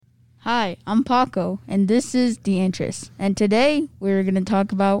Hi, I'm Paco, and this is The Interest. And today, we're going to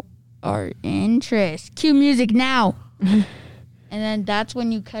talk about our interest. Cue music now! And then that's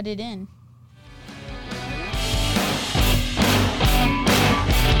when you cut it in.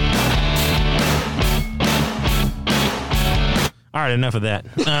 All right, enough of that.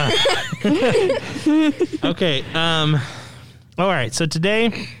 Okay. All right, so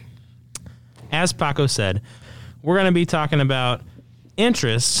today, as Paco said, we're going to be talking about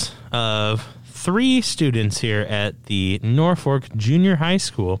interests of 3 students here at the Norfolk Junior High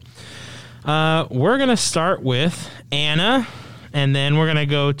School. We're going to start with Anna, and then we're going to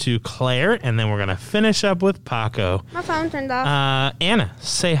go to Claire, and then we're going to finish up with Paco. My phone turned off. Anna,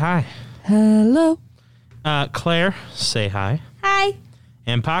 say hi. Hello. Claire, say hi. Hi.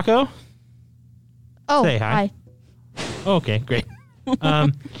 And Paco? Oh, say hi. Okay, great.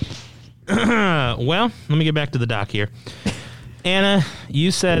 Well, let me get back to the doc here. Anna, you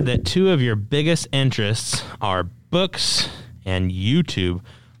said that 2 of your biggest interests are books and YouTube.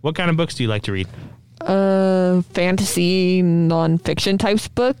 What kind of books do you like to read? Fantasy, nonfiction types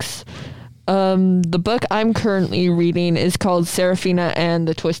books. The book I'm currently reading is called Seraphina and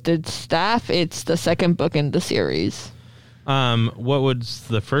the Twisted Staff. It's the second book in the series. What was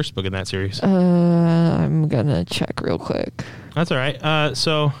the first book in that series? I'm gonna check real quick. That's all right.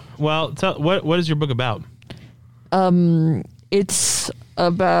 What is your book about? It's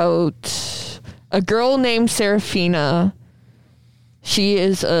about a girl named Seraphina. She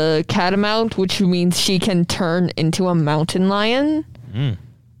is a catamount, which means she can turn into a mountain lion.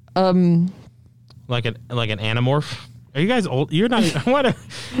 Like an animorph? Are you guys old? You're not.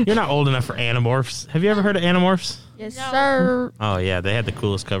 You're not old enough for animorphs. Have you ever heard of animorphs? Yes, sir. Oh yeah, they had the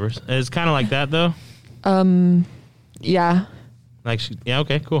coolest covers. It's kind of like that though. Yeah.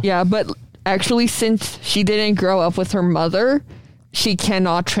 Okay, cool. Yeah, but actually, since she didn't grow up with her mother, she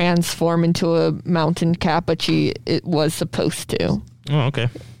cannot transform into a mountain cat, but it was supposed to. Oh, okay.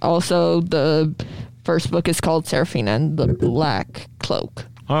 Also, the first book is called Seraphina and the Black Cloak.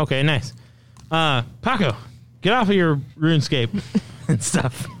 Okay, nice. Paco, get off of your RuneScape and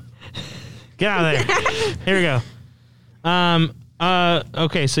stuff. Get out of there. Here we go.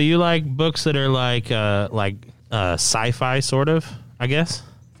 Okay, so you like books that are like sci-fi sort of, I guess?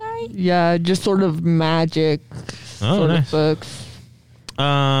 Sorry. Yeah, just sort of magic sort of books.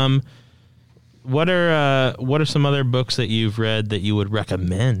 What are some other books that you've read that you would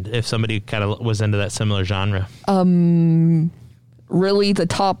recommend if somebody kind of was into that similar genre? Really, the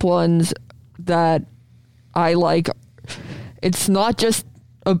top ones that I like, it's not just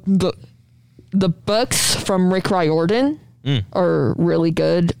the books from Rick Riordan are really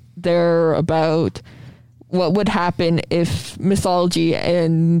good. They're about what would happen if mythology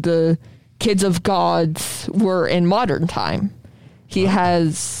and the kids of gods were in modern time. He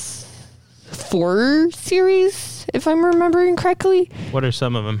has 4 series, if I'm remembering correctly. What are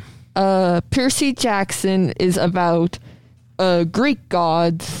some of them? Percy Jackson is about Greek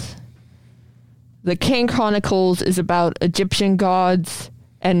gods. The Kane Chronicles is about Egyptian gods.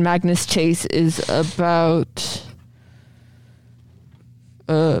 And Magnus Chase is about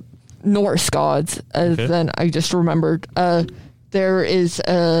Norse gods. Then I just remembered. There is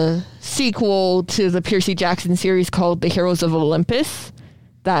a sequel to the Percy Jackson series called The Heroes of Olympus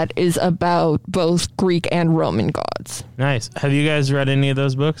that is about both Greek and Roman gods. Nice. Have you guys read any of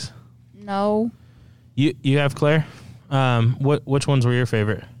those books? No. You have, Claire? Which ones were your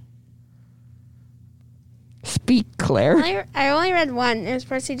favorite? Speak, Claire. I only read one. It was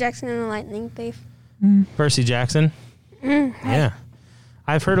Percy Jackson and the Lightning Thief. Percy Jackson? Yeah.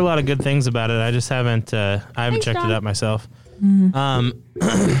 I've heard a lot of good things about it. I just haven't checked it out myself. All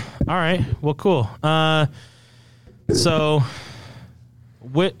right. Well, cool. So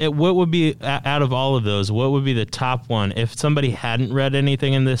what would be, out of all of those, what would be the top one? If somebody hadn't read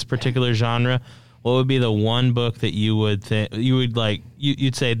anything in this particular genre, what would be the one book that you would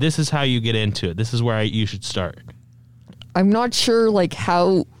you'd say, this is how you get into it. This is where you should start. I'm not sure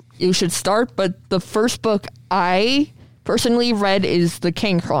how you should start, but the first book I personally read is the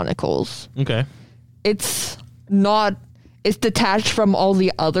Kane Chronicles. Okay. It's detached from all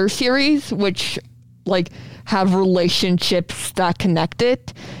the other series, which have relationships that connect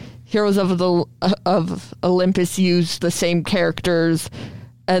it. Heroes of Olympus use the same characters,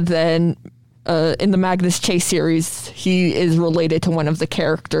 and then in the Magnus Chase series, he is related to one of the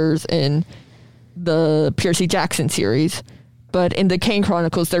characters in the Percy Jackson series. But in the Kane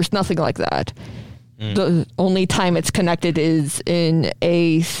Chronicles, there's nothing like that. The only time it's connected is in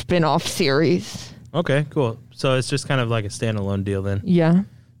a spin-off series. Okay, cool. So it's just kind of like a standalone deal then. Yeah.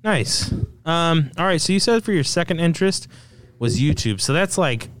 Nice. All right, so you said for your second interest was YouTube. So that's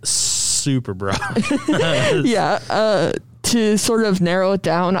like super broad. Yeah. To sort of narrow it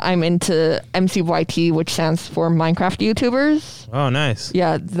down, I'm into MCYT, which stands for Minecraft YouTubers. Oh, nice.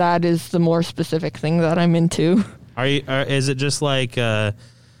 Yeah, that is the more specific thing that I'm into. Is it just like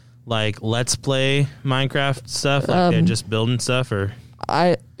let's play Minecraft stuff, like they're just building stuff, or?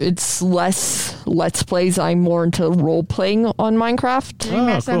 It's less let's plays. I'm more into role playing on Minecraft. Dream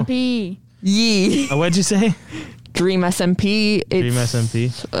SMP. Cool. Yee. What'd you say? Dream SMP. Dream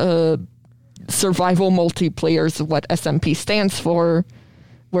SMP. Survival multiplayer is what SMP stands for,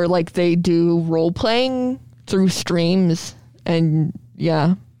 where like they do role playing through streams, and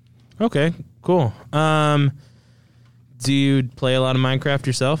yeah. Okay, cool. Do you play a lot of Minecraft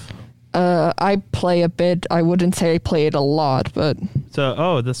yourself? I play a bit. I wouldn't say I play it a lot, but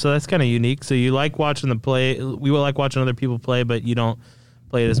so that's kind of unique. So you like watching we will like watching other people play, but you don't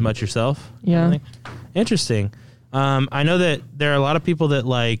play it as much yourself. Yeah. Really? Interesting. I know that there are a lot of people that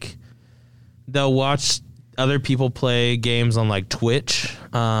they'll watch other people play games on like Twitch,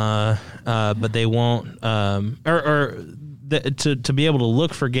 but they won't, to be able to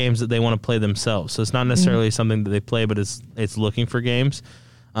look for games that they want to play themselves. So it's not necessarily something that they play, but it's looking for games.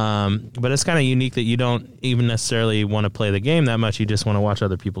 But it's kind of unique that you don't even necessarily want to play the game that much. You just want to watch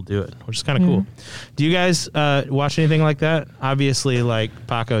other people do it, which is kind of cool. Do you guys watch anything like that? Obviously, like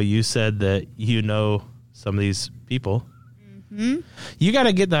Paco, you said that you know some of these people. Mm-hmm. You got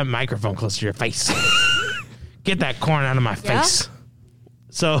to get that microphone close to your face. Get that corn out of my face.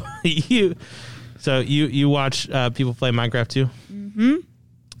 So you watch people play Minecraft too? Mm-hmm.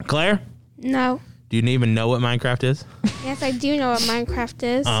 Claire? No. Do you even know what Minecraft is? Yes, I do know what Minecraft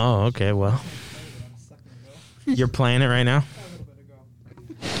is. Oh, okay. Well, you're playing it right now?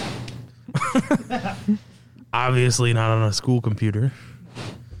 Obviously not on a school computer.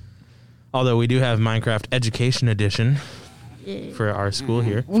 Although we do have Minecraft Education Edition for our school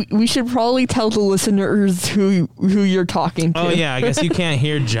here. we should probably tell the listeners who you're talking to. Oh, yeah. I guess you can't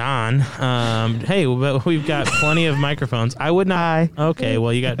hear John. Hey, but we've got plenty of microphones. I would not. Hi. Okay,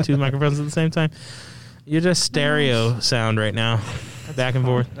 well, you got two microphones at the same time. You're just stereo sound right now. Back and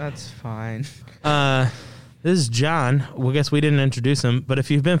forth. That's fine. This is John. Well, I guess we didn't introduce him, but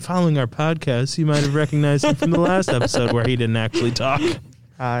if you've been following our podcast, you might have recognized him from the last episode where he didn't actually talk.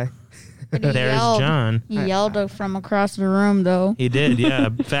 Hi. But he There's yelled. John. He yelled from across the room, though. He did, yeah.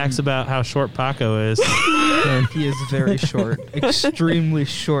 Facts about how short Paco is. And he is very short. Extremely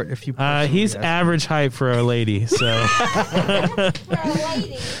short if you He's average height for a lady, so. For a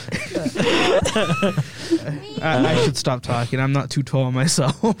lady. I should stop talking. I'm not too tall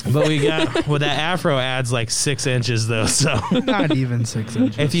myself. But that afro adds like 6 inches, though, so. Not even 6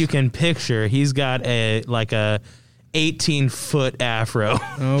 inches. If you can picture, he's got a 18-foot afro.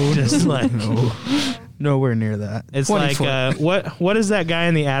 Oh, just no, like no. Nowhere near that. It's 20 like foot. what is that guy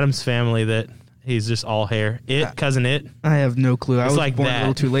in the Addams Family that he's just all hair? Cousin It. I have no clue. I It's was like born that. a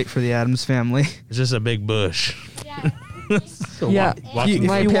little too late for the Addams Family. It's just a big bush. So Yeah, Walking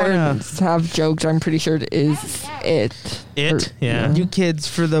my you wanna- parents have joked. I'm pretty sure it is it. Yeah. You kids,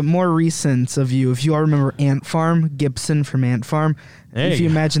 for the more recents of you, if you all remember Ant Farm, Gibson from Ant Farm, There if you you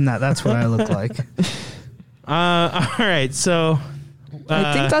go. imagine that's what I look like. All right, so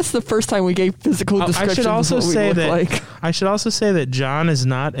I think that's the first time we gave physical descriptions. I should also of what we say look that like. John is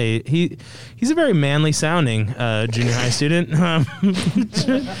not he's a very manly sounding junior high student.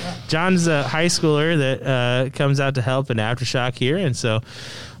 John's a high schooler that comes out to help in Aftershock here, and so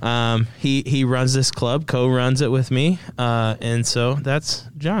he runs this club, co-runs it with me, and so that's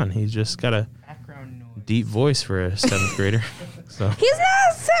John. He's just got a deep voice for a 7th grader. So He's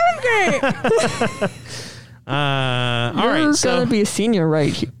not 7th grade. all right, You're so gonna be a senior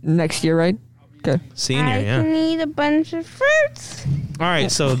next year, right? Okay. senior, I yeah. can eat a bunch of fruits. All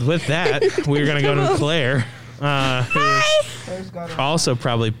right, so with that, we're gonna go to Claire, who's also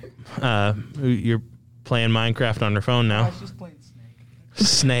probably you're playing Minecraft on her phone now. She's playing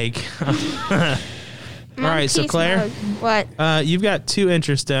Snake. All right, so Monkey Claire, mode. What? you've got 2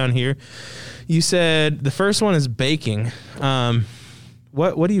 interests down here. You said the first one is baking.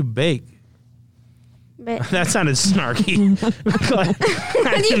 What do you bake? But That sounded snarky.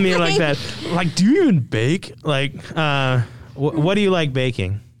 I didn't mean it like that. Like, do you even bake? Like, what do you like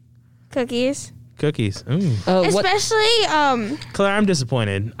baking? cookies. Cookies. Ooh. What? Especially, Claire, I'm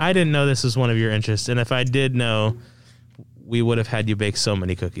disappointed. I didn't know this was one of your interests, and if I did know, we would have had you bake so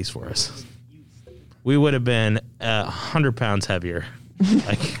many cookies for us. We would have been 100 pounds heavier,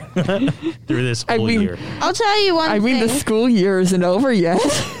 like through this whole year. I'll tell you one I mean, thing. the school year isn't over yet.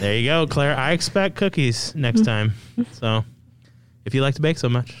 There you go, Claire. I expect cookies next time. So, if you like to bake so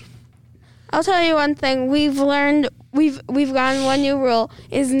much, I'll tell you one thing. We've learned we've gotten one new rule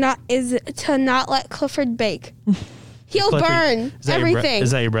is to not let Clifford bake. He'll Clifford, burn is that everything.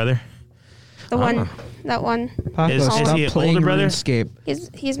 Is that your brother? The one, that one. Paco, Is stop he an playing older brother? RuneScape.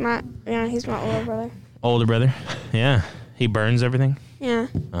 He's my older brother. Older brother? Yeah. He burns everything? Yeah.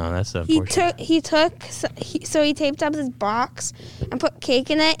 Oh, that's He unfortunate. so he taped up his box and put cake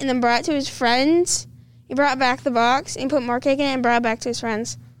in it and then brought it to his friends. He brought back the box and put more cake in it and brought it back to his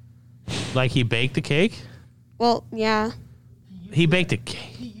friends. Like he baked the cake? Well, yeah. He baked a cake.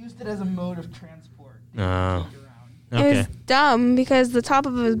 He used it as a mode of transport. Oh. It Okay. was dumb because the top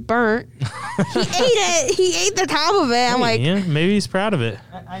of it was burnt. He ate it. He ate the top of it. I'm like, yeah, maybe he's proud of it.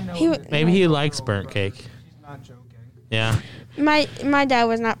 I know. Maybe he likes burnt cake. She's not joking. Yeah. my dad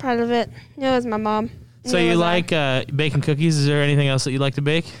was not proud of it. It was my mom. So It you was like baking cookies? Is there anything else that you like to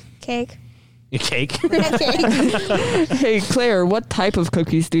bake? cake. A cake? Cake. Hey, Claire, what type of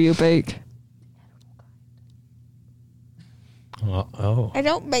cookies do you bake? Oh. I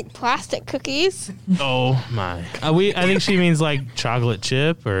don't make plastic cookies. Oh my. I think she means like chocolate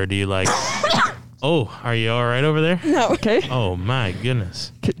chip, or do you like? Oh, are you all right over there? No. Okay. Oh my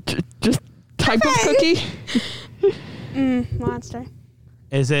goodness. Just type of cookie? Monster.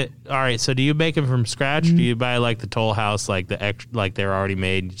 Is it all right? So do you bake them from scratch? Do you buy like the Toll House, like the like they're already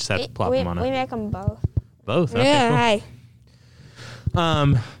made? You just have to plop we them on we it. make them both. Both. Okay, Yeah. cool.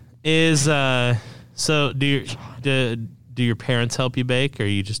 Hi. So do your parents help you bake, or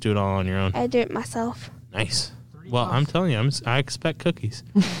you just do it all on your own? I do it myself. Nice. Well, I'm telling you, I expect cookies.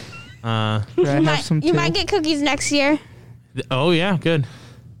 Should I have some You too? might get cookies next year. Oh yeah, good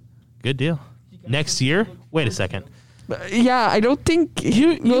deal. Next year? Wait a second. Yeah, I don't think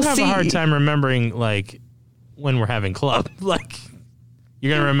You we'll have see. a hard time remembering like when we're having club. Like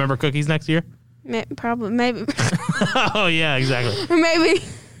you're gonna remember cookies next year? Probably, maybe, Oh yeah, exactly. maybe.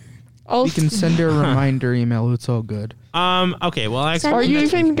 I'll We can send her a reminder email. It's all good. Okay. Well, I expect Are you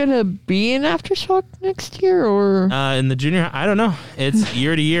next even week. gonna be in Aftershock next year, or? In the junior? I don't know. It's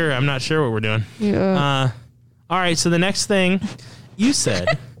year to year. I'm not sure what we're doing. Yeah. All right. So the next thing you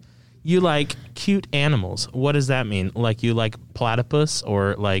said, you like cute animals. What does that mean? Like you like platypus,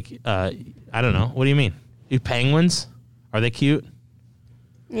 or like I don't know. What do you mean? You penguins? Are they cute?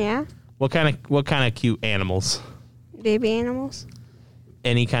 Yeah. What kind of cute animals? Baby animals.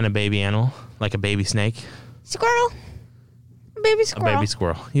 Any kind of baby animal, like a baby snake, Squirrel. Baby a squirrel. baby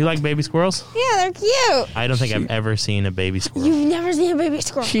squirrel. You like baby squirrels? Yeah, they're cute. I don't think I've ever seen a baby squirrel. You've never seen a baby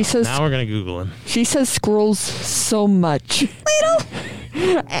squirrel. She says Now we're gonna Google him. she says squirrels so much.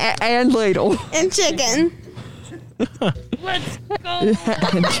 Ladle And ladle. and chicken.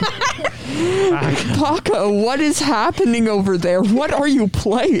 Paco, what is happening over there? What are you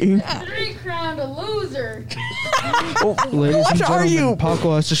playing? 3-crowned a loser. Ladies and What are gentlemen, you?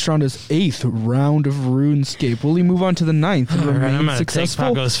 Paco has just round his 8th round of RuneScape. Will he move on to the 9th and All right, I'm remain gonna successful?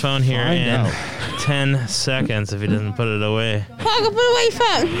 take Paco's phone here Find in out. 10 seconds if he doesn't put it away. Paco, put away your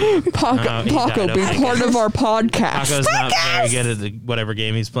phone. Paco, Oh, he Paco, died. be Okay. part of our podcast. Paco's not very good at whatever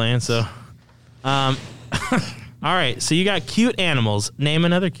game he's playing, so. All right, so you got cute animals. Name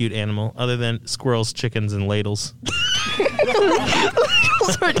another cute animal other than squirrels, chickens, and ladles.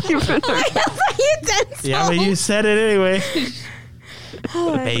 You did so. Yeah, but you said it anyway.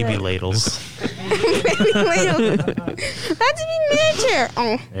 Oh, my Baby God. ladles. Baby ladle. That's be miniature.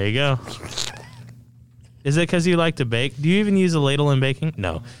 Oh. There you go. Is it because you like to bake? Do you even use a ladle in baking?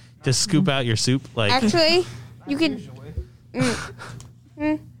 No. Just scoop out your soup like. Actually, you could.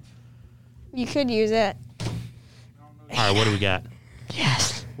 You could use it. All right, what do we got?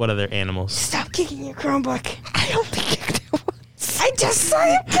 Yes. What other animals? Stop kicking your Chromebook. I don't think it once. I just saw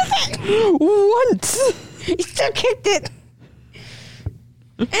you kick it. Once. You still kicked it.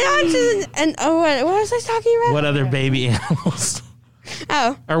 And what was I talking about? What other baby animals?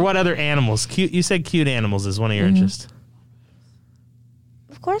 Oh, Or what other animals? Cute. You said cute animals is one of your interests.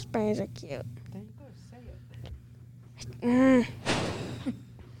 of course, bunnies are cute.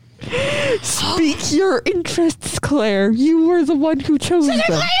 Speak your interests, Claire. You were the one who chose them.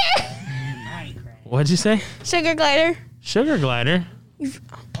 What'd you say? Sugar glider. Sugar glider.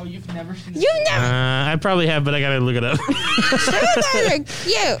 Oh, you've never seen You've never. I probably have, but I gotta look it up. Sugar gliders are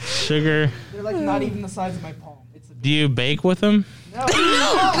cute. Sugar. They're like not even the size of my palm. It's a Do you bake with them? No,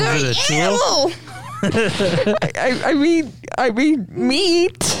 Is it a tool? animal. I mean,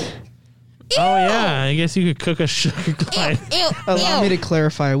 meat. Oh yeah, I guess you could cook a sugar glider. Ew, Allow me to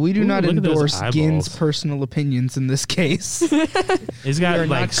clarify. We do Ooh, not look at those endorse eyeballs. Gin's personal opinions in this case. He's We are got not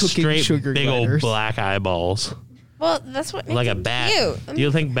like cooking straight sugar big old gliders. black eyeballs, Well, that's what makes like a them bat. cute. Do you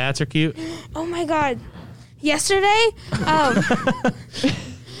think bats are cute? Oh my god. Yesterday,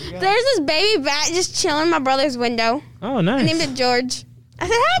 There's this baby bat just chilling in my brother's window. Oh, I named nice. it George. I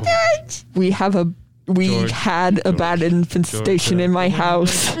said, "Hi, George." We had a bad infestation in my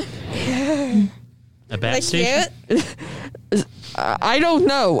house. A bat Like station? cute. I don't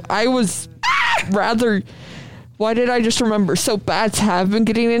know. I was rather. Why did I just remember? So bats have been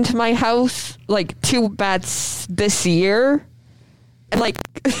getting into my house, like 2 bats this year, and like,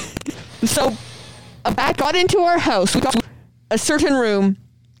 so a bat got into our house. We got to a certain room,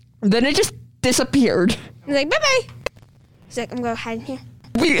 then it just disappeared. He's like, "Bye-bye." He's like, "I'm going to hide in here."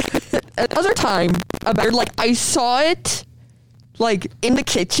 Another time, a bat, like I saw it, like in the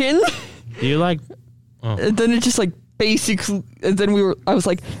kitchen. Do you like... Oh. And then it just like basically, and then I was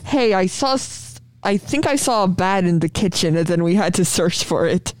like, hey, I think I saw a bat in the kitchen, and then we had to search for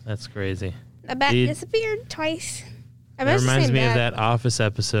it. That's crazy. A bat Dude. disappeared twice. That reminds me of that Office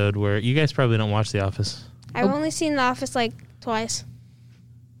episode where you guys probably don't watch The Office. I've only seen The Office like twice.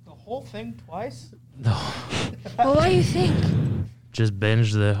 The whole thing twice? Well, what do you think? Just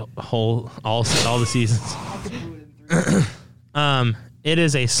binge the whole all the seasons. It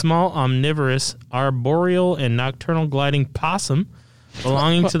is a small omnivorous, arboreal, and nocturnal gliding possum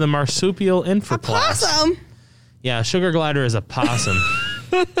belonging to the marsupial infraclass. Possum. Yeah, a sugar glider is a possum.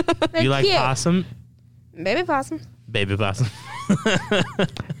 They're You like cute. possum? Baby possum. Baby possum.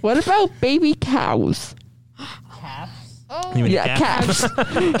 What about baby cows? You mean Yeah, cat?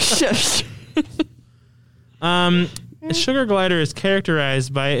 calves. Shush. A sugar glider is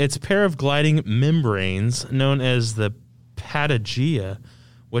characterized by its pair of gliding membranes known as the patagia,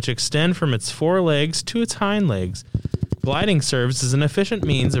 which extend from its forelegs to its hind legs. Gliding serves as an efficient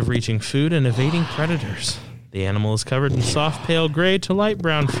means of reaching food and evading predators. The animal is covered in soft pale gray to light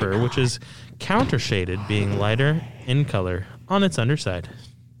brown fur, which is countershaded, being lighter in color on its underside.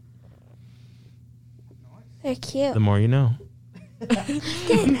 They're cute. The more you know.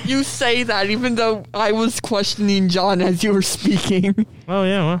 You say that even though I was questioning John as you were speaking. Oh,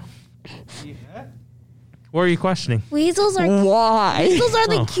 yeah, well. What are you questioning? Weasels are Why? weasels are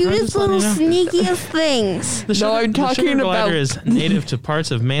the Oh, cutest just letting little you sneakiest things. The sugar, I'm the sugar talking glider about- is native to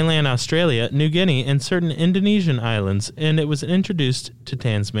parts of mainland Australia, New Guinea, and certain Indonesian islands, and it was introduced to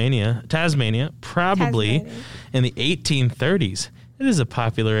Tasmania, probably Tasmania. in the 1830s. It is a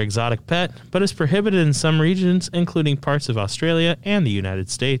popular exotic pet, but is prohibited in some regions, including parts of Australia and the United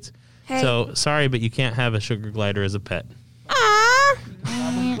States. Hey. So, sorry, but you can't have a sugar glider as a pet. Ah,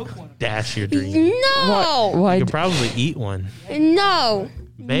 Dash your dream. no, Why? You could probably eat one. no,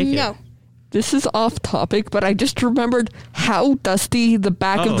 Bake it. no. This is off topic, but I just remembered how dusty the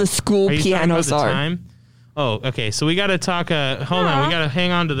back of the school Are you talking about pianos the are. time? Oh, okay. So we got to talk. Hold on. We got to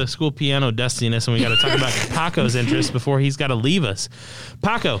hang on to the school piano dustiness, and we got to talk about Paco's interest before he's got to leave us.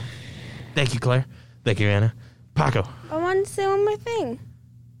 Paco, thank you, Claire. Thank you, Anna. Paco, I wanted to say one more thing.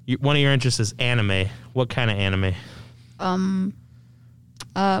 one of your interests is anime. What kind of anime?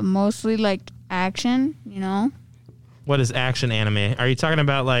 Mostly like action, you know. What is action anime? Are you talking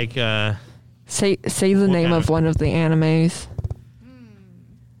about like? Say the name kind of of- one of the animes.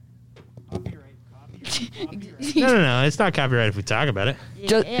 No. It's not copyrighted if we talk about it.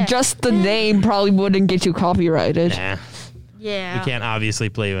 Just the name probably wouldn't get you copyrighted. Nah, Yeah. we can't obviously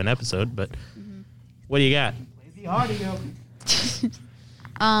play you an episode, but what do you got? The audio.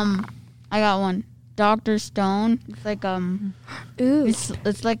 I got one. Dr. Stone. It's like Ooh,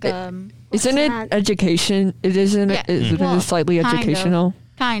 it's like Isn't that? it education? Isn't Yeah. it Well, slightly kind of. educational?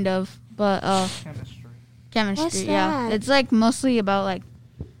 kind of, but Chemistry. chemistry. What's Yeah, that? it's like mostly about like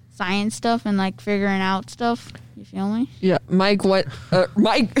science stuff and like figuring out stuff. You feel me? Yeah, my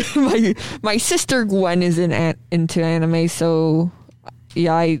sister Gwen is into anime, so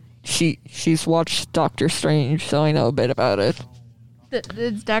yeah, she's watched Doctor Strange, so I know a bit about it.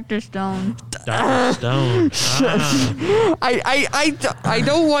 It's Dr. Stone. Dr. Stone. Ah. I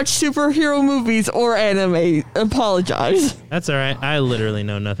don't watch superhero movies or anime. Apologize. That's all right. I literally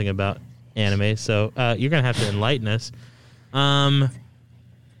know nothing about anime, so you're gonna have to enlighten us. What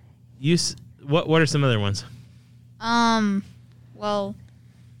are some other ones? Well,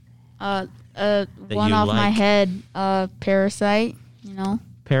 one you off my like? head, Parasite. You know,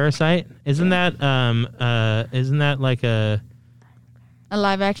 Parasite? Isn't that like a a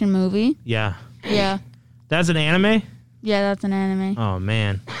live action movie. yeah? Yeah, That's an anime? yeah, that's an anime. Oh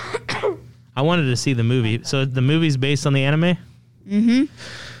man. I wanted to see the movie. So the movie's based on the anime? Mm-hmm.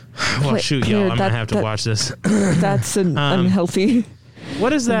 Well, Wait, shoot, Claire, y'all. I'm gonna that- have to that- watch this. That's an unhealthy.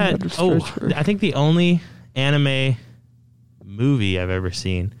 What is that? Better Oh, search for- I think the only anime movie I've ever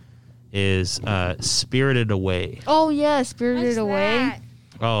seen is Spirited Away. Oh yeah, Spirited Away.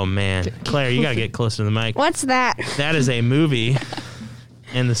 Oh man, Claire, you gotta get closer to the mic. What's that? That is a movie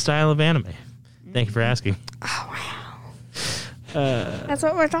and the style of anime. Thank you for asking. Oh wow. That's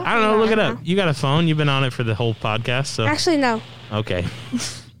what we're talking about. I don't know. Look it now. up. You got a phone. You've been on it for the whole podcast. So Actually, no. okay.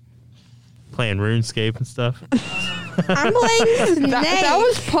 Playing RuneScape and stuff. I'm playing Snake. That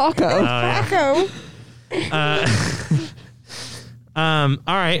was Paco. Oh, yeah. Paco. All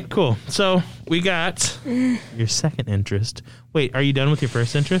right. Cool. So we got your second interest. Wait, are you done with your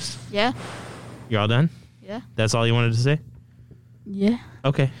first interest? Yeah. You're all done? Yeah. That's all you wanted to say? Yeah.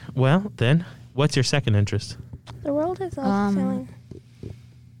 Okay. Well, then, what's your second interest? The world is all selling.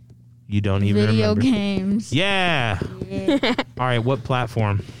 You don't even Video remember. games. Yeah. Yeah. All right. What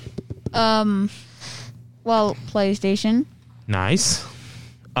platform? Well, PlayStation. Nice.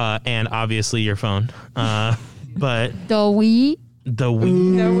 And obviously your phone. But The Wii. the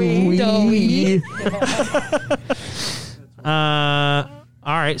Wii. The Wii.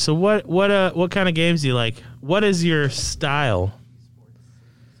 All right. So what kind of games do you like? What is your style?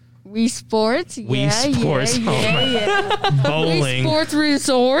 Wii Sports. Wii Yeah, Sports. Yeah, Oh yeah, my- yeah. Bowling. Wii Sports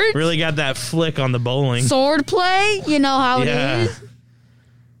Resort. Really got that flick on the bowling. Sword play. You know how Yeah. it is.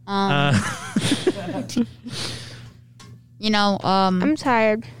 I'm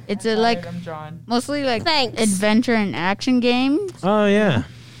tired. It's like mostly like Thanks. adventure and action games. Oh yeah.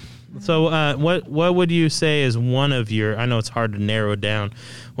 So what would you say is one of your? I know it's hard to narrow it down.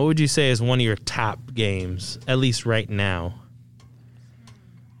 What would you say is one of your top games, at least right now?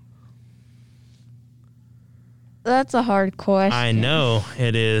 That's a hard question. I know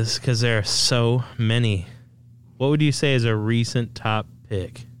it is because there are so many. What would you say is a recent top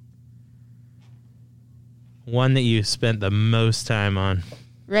pick? One that you spent the most time on.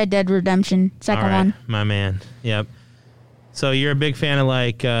 Red Dead Redemption, second All right, one. my man. Yep. So you're a big fan of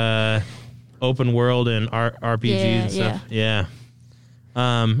like open world and RPGs and stuff. Yeah.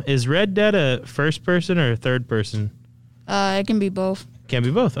 Is Red Dead a first person or a third person? It can be both. Can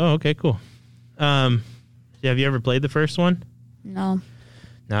be both. Oh, okay, cool. Have you ever played the first one? No.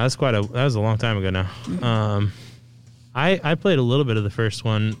 No, that was a long time ago now. Mm-hmm. I played a little bit of the first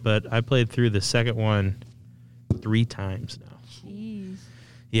one, but I played through the second one 3 times now. Jeez.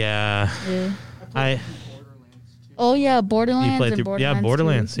 Yeah. Oh yeah, Borderlands. You played and through Borderlands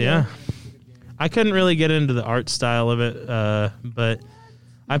Borderlands, 2. yeah. I couldn't really get into the art style of it, but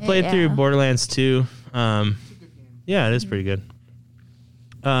I played through Yeah. Borderlands 2. Yeah, it is pretty good.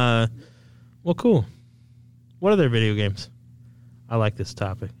 Well, cool. What other video games? I like this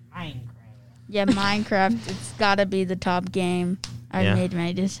topic. Yeah, Minecraft. It's got to be the top game. I Yeah. made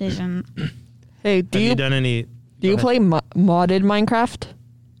my decision. Hey, do Have you you done any? do you Go play modded Minecraft?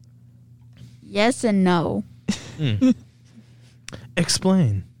 Yes and no. ahead.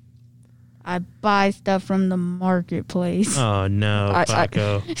 Explain. I buy stuff from the marketplace. Oh no, I-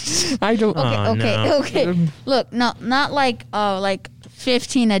 Paco. I don't. Oh, no. Okay. Look, no, not like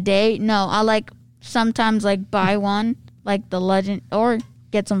 15 a day. No, I like sometimes like buy one, like the Legend, or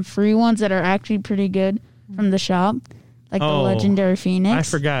get some free ones that are actually pretty good from the shop, like the Oh, Legendary Phoenix. I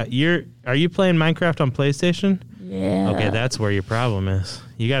forgot. Are you playing Minecraft on PlayStation? Yeah. Okay, that's where your problem is.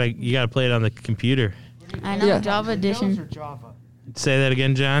 You gotta play it on the computer. I know, Yeah. Java Edition. Windows or Java? Say that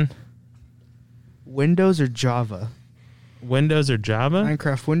again, John. Windows or Java? Windows or Java?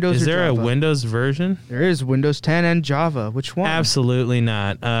 Minecraft Windows Is or there a Java? Windows version? There is Windows 10 and Java. Which one? Absolutely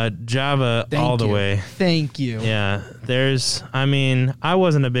not. Java Thank all the you. way. Thank you. Yeah, I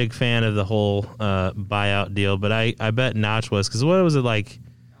wasn't a big fan of the whole buyout deal, but I bet Notch was, because what was it like?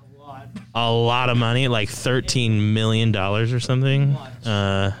 A lot of money, like $13 million or something.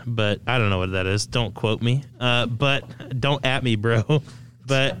 But I don't know what that is. Don't quote me. But don't at me, bro.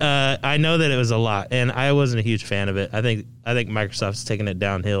 But I know that it was a lot, and I wasn't a huge fan of it. I think Microsoft's taking it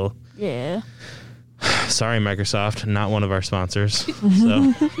downhill. Yeah. Sorry, Microsoft, not one of our sponsors.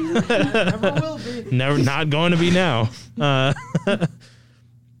 So Never will be. never, not going to be now.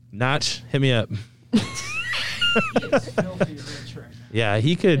 Notch, hit me up. Yeah,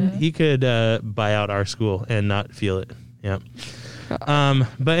 he could buy out our school and not feel it. Yep.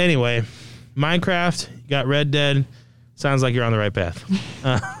 But anyway, Minecraft, you got Red Dead. Sounds like you're on the right path.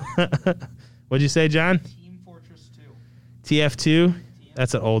 What'd you say, John? Team Fortress 2. TF2?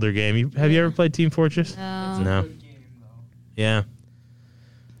 That's an older game. Have you ever played Team Fortress? No. Good game, though. Yeah.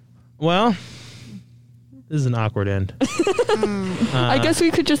 Well, this is an awkward end. I guess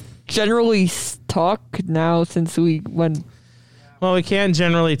we could just generally talk now since we went. Well, we can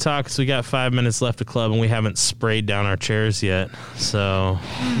generally talk because we got 5 minutes left of club and we haven't sprayed down our chairs yet. So,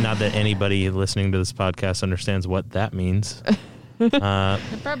 not that anybody listening to this podcast understands what that means.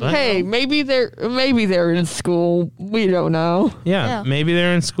 Probably Hey, maybe they're in school. We don't know. Yeah, maybe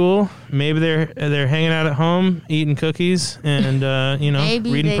they're in school. Maybe they're hanging out at home, eating cookies, and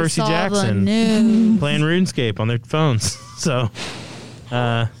Maybe reading they Percy saw the Jackson, news. playing RuneScape on their phones. So,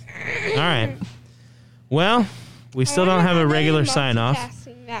 all right. Well, we still don't have a regular sign off.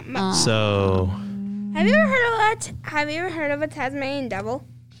 So, Have you ever heard of a Tasmanian devil?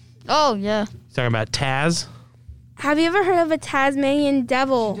 Oh yeah. talking about Taz. Have you ever heard of a Tasmanian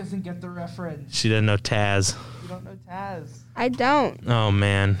devil? doesn't get the reference. She doesn't know Taz. You don't know Taz. I don't. Oh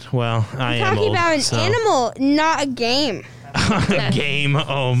man. Well, I am I'm talking old. about an so. animal, not a game. A game.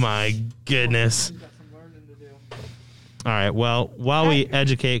 Oh my goodness. All right. Well, while we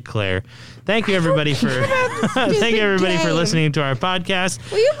educate Claire, thank you everybody for for listening to our podcast.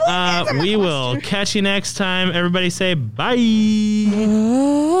 Will you please answer my We will question? catch you next time. Everybody say bye.